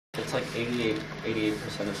it's like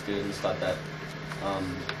 88% of students thought that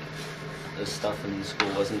the stuff in school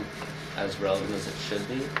wasn't as relevant as it should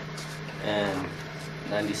be, and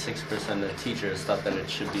 96% of teachers thought that it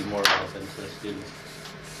should be more relevant to the students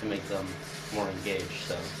to make them more engaged.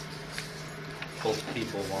 So both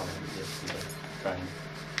people want to just try and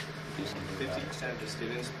do something about it. 50% of the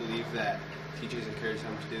students believe that teachers encourage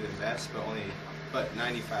them to do their best, but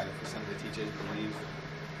 95% of the teachers believe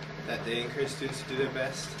that they encourage students to do their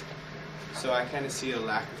best. So I kind of see a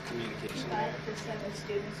lack of communication there. 5% of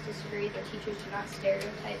students disagree that teachers do not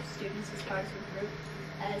stereotype students as part of a group.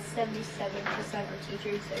 77% of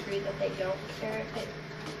teachers agree that they don't stereotype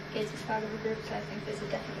kids as part of a group. So I think there's a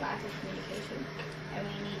definite lack of communication, and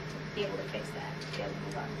we need to be able to fix that to be able to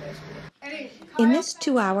move on to their school. In this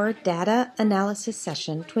 2-hour data analysis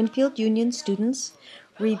session, Twinfield Union students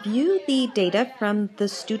review the data from the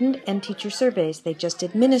student and teacher surveys they just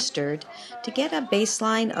administered to get a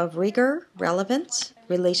baseline of rigor, relevance,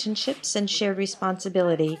 relationships, and shared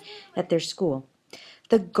responsibility at their school.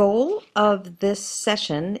 The goal of this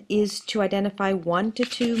session is to identify 1 to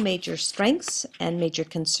 2 major strengths and major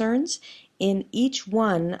concerns in each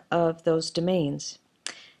one of those domains.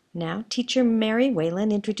 Now, teacher Mary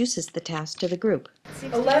Whalen introduces the task to the group.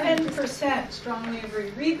 11% strongly agree.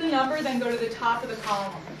 Read the number, then go to the top of the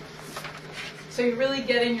column. So you really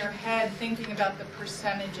get in your head thinking about the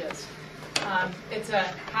percentages. It's a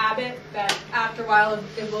habit that after a while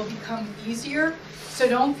it will become easier. So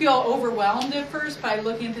don't feel overwhelmed at first by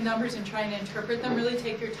looking at the numbers and trying to interpret them. Really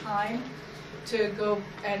take your time to go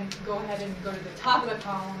ahead and go to the top of the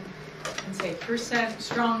column and say percent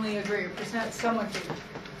strongly agree or percent somewhat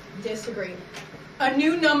disagree. A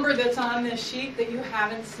new number that's on this sheet that you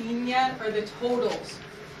haven't seen yet are the totals.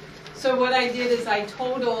 So what I did is I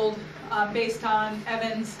totaled based on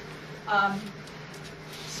Evan's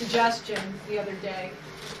suggestion the other day.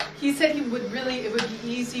 He said it would be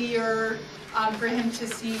easier for him to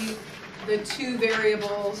see the 2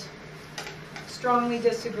 variables, strongly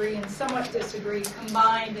disagree and somewhat disagree,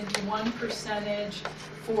 combined into 1 percentage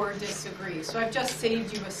for disagree. So I've just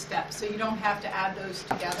saved you a step, so you don't have to add those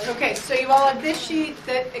together. Okay, so you all have this sheet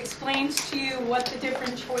that explains to you what the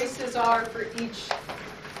different choices are for each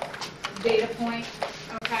data point,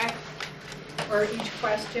 okay, or each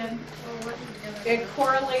question. It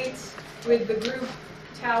correlates with the group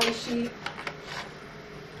tally sheet.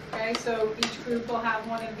 Okay, so each group will have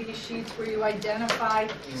one of these sheets where you identify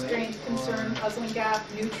strength, concern, puzzling gap,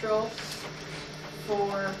 neutral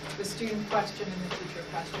for the student question and the teacher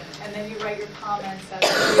question. And then you write your comments as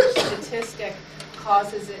to which statistic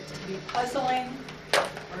causes it to be puzzling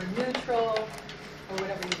or neutral or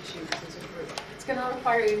whatever you choose as a group. It's going to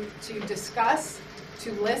require you to discuss,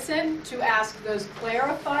 to listen, to ask those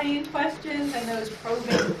clarifying questions and those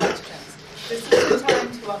probing questions. This is the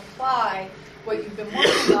time to apply what you've been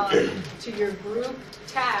working on to your group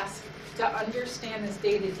task to understand this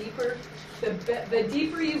data deeper. The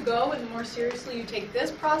deeper you go and the more seriously you take this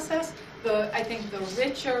process, I think the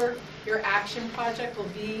richer your action project will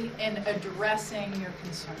be in addressing your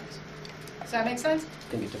concerns. Does that make sense?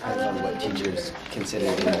 I think it depends on what teachers consider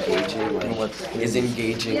engaging. Like, is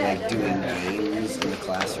engaging like doing games in the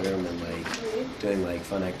classroom and like doing like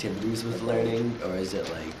fun activities with learning, or is it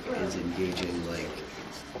like engaging like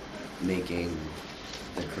making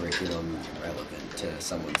the curriculum relevant to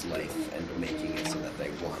someone's life and making it so that they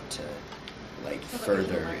want to like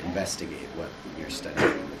further investigate what you're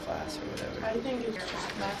studying in the class or whatever. I think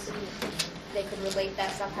it's they could relate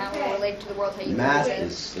that somehow or relate to the world how you Math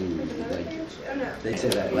is like they say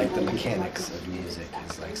that like the mechanics of music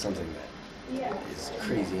is like something that is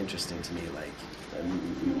crazy interesting to me. Like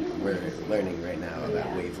we're learning right now about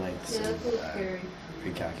wavelengths and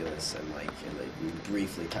pre-calculus and like we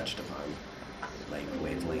briefly touched upon like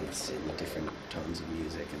wavelengths in different tones of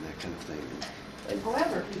music and that kind of thing. And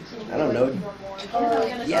I don't know.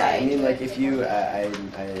 Yeah, I mean, like if you, I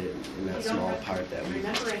in that small part that we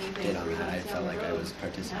did on that, I felt like I was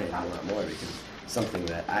participating a lot more because something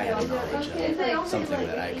that I had knowledge of, something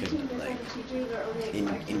that I could like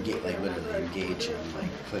engage, like literally engage in,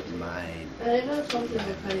 like put my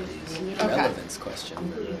relevance question,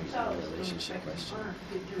 relationship question.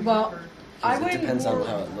 Well, it depends on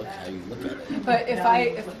how you look at it. But if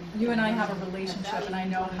you and I have a relationship and I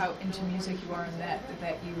know how into music you are and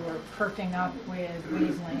that you are perking up with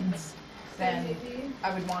wavelengths, then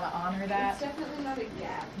I would want to honor that. It's definitely not a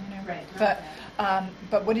gap. You know, right.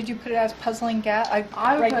 But what did you put it as, puzzling gap? I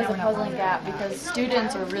would put it as a puzzling gap because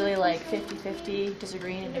students are really like 50-50,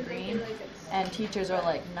 disagreeing and agreeing, and teachers are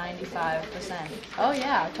like 95%. Oh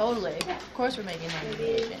yeah, totally. Of course we're making them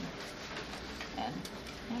engaging.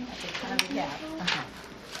 And that's kind of a gap.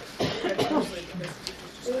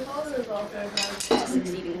 to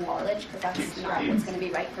succeed in college, because that's not what's going to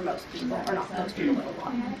be right for most people, or not most people that will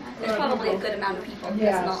want. There's probably a good amount of people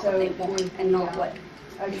that's not what they want and not what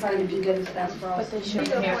is going to be good for them. But they should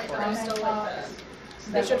care for us.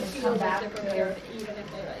 They should feel like they're prepared even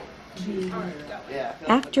if they aren't going.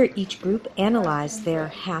 After each group analyzed their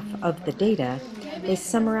half of the data, they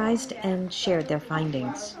summarized and shared their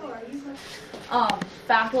findings.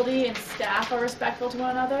 Faculty and staff are respectful to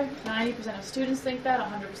one another. 90% of students think that,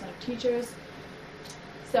 100% of teachers.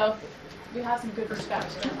 So we have some good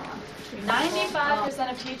respect going on.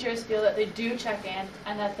 95% of teachers feel that they do check in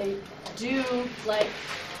and that they do, like,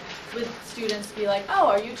 with students be like, oh,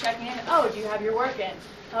 are you checking in? Oh, do you have your work in?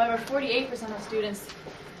 However, 48% of students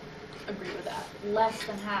agree with that. Less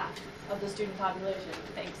than half of the student population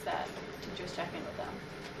thinks that teachers check in with them.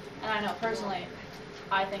 And I know personally,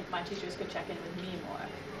 I think my teachers could check in with me more.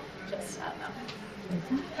 Just, I don't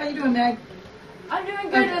know. How you doing, Meg? I'm doing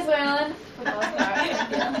good, Miss Whalen. For the most part.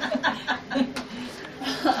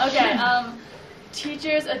 Okay,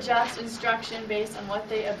 teachers adjust instruction based on what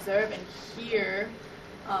they observe and hear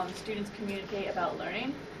students communicate about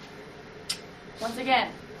learning. Once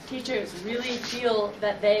again, teachers really feel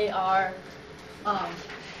that they are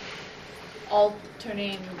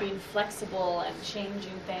alternating, being flexible, and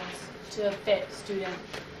changing things to fit student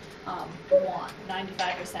want,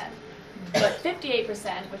 95%. But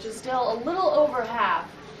 58%, which is still a little over half,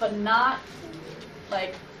 but not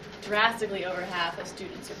like drastically over half of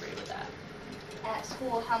students agree with that. At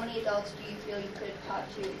school, how many adults do you feel you could have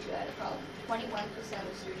talked to if you had a problem? 21%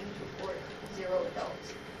 of students report 0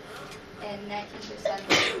 adults, and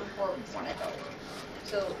 19% report 1 adult.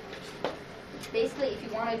 So basically, if you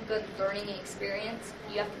want a good learning experience,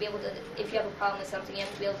 you have to be able to, if you have a problem with something, you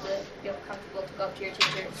have to be able to feel comfortable to go up to your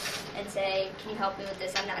teacher and say, can you help me with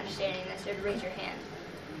this? I'm not understanding this, or to raise your hand.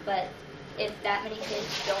 But if that many kids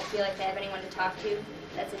don't feel like they have anyone to talk to,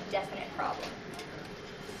 that's a definite problem.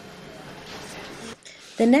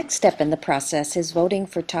 The next step in the process is voting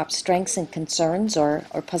for top strengths and concerns or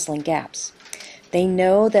puzzling gaps. They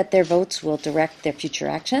know that their votes will direct their future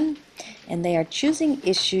action, and they are choosing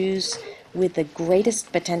issues with the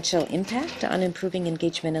greatest potential impact on improving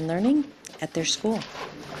engagement and learning at their school.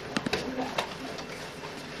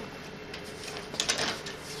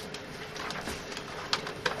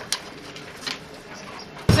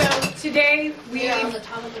 So today we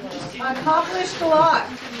accomplished a lot.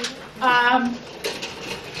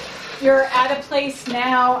 You're at a place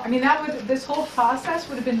now. I mean, this whole process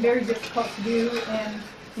would have been very difficult to do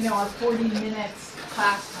in, our 40 minutes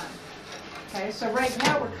class time. Okay, so right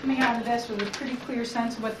now we're coming out of this with a pretty clear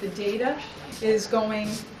sense of what the data is going.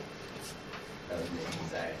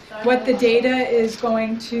 What the data is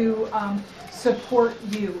going to support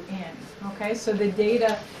you in. Okay, so the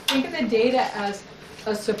data. Think of the data as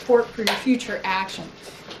a support for your future action.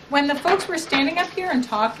 When the folks were standing up here and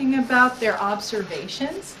talking about their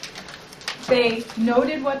observations, they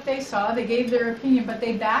noted what they saw, they gave their opinion, but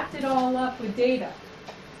they backed it all up with data,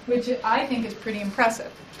 which I think is pretty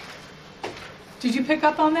impressive. Did you pick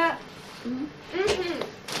up on that? Mm-hmm.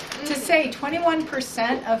 Mm-hmm. To say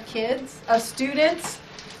 21% of students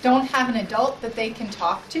don't have an adult that they can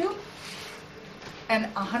talk to,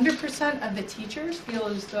 and 100% of the teachers feel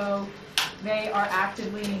as though they are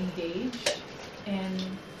actively engaged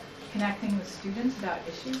in connecting with students about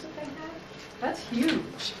issues that they have, that's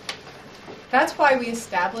huge. That's why we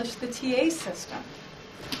established the TA system.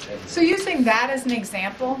 So using that as an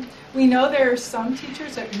example, we know there are some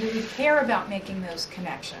teachers that really care about making those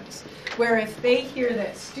connections, where if they hear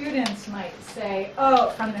that students might say,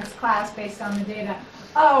 oh, from this class based on the data,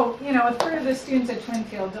 oh, a third of the students at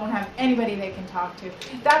Twinfield don't have anybody they can talk to,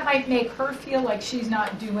 that might make her feel like she's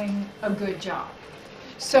not doing a good job.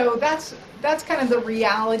 So that's kind of the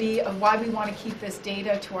reality of why we want to keep this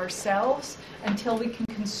data to ourselves until we can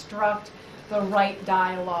construct the right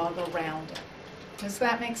dialogue around it. Does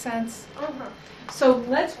that make sense? Uh-huh. So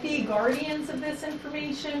let's be guardians of this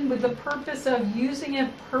information with the purpose of using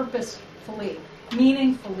it purposefully,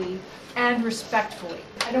 meaningfully, and respectfully.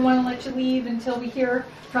 I don't want to let you leave until we hear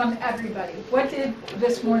from everybody. What did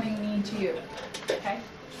this morning mean to you? Okay?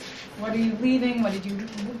 What are you leaving? What did you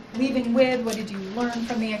leaving with? What did you learn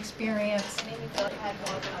from the experience? It made me feel like I had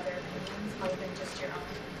more of other opinions other than just your own.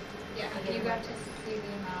 Yeah, you got to see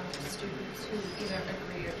the amount of students who either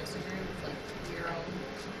agree or disagree with your own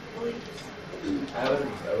beliefs. I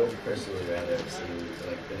would personally rather have seen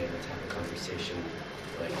been able to have a conversation.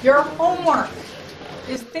 Your homework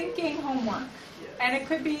is thinking homework. And it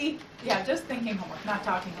could be, just thinking homework, not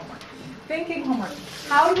talking homework. Thinking homework.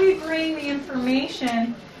 How do we bring the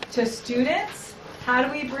information to students How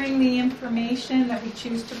do we bring the information that we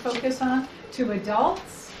choose to focus on to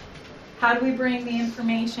adults? How do we bring the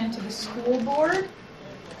information to the school board?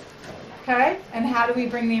 Okay? And how do we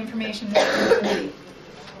bring the information to the community?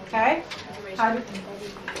 Okay?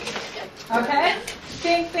 Okay?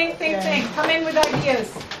 Think. Come in with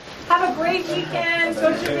ideas. Have a great weekend.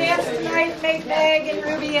 Go to dance tonight. Make Meg and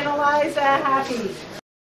Ruby and Eliza happy.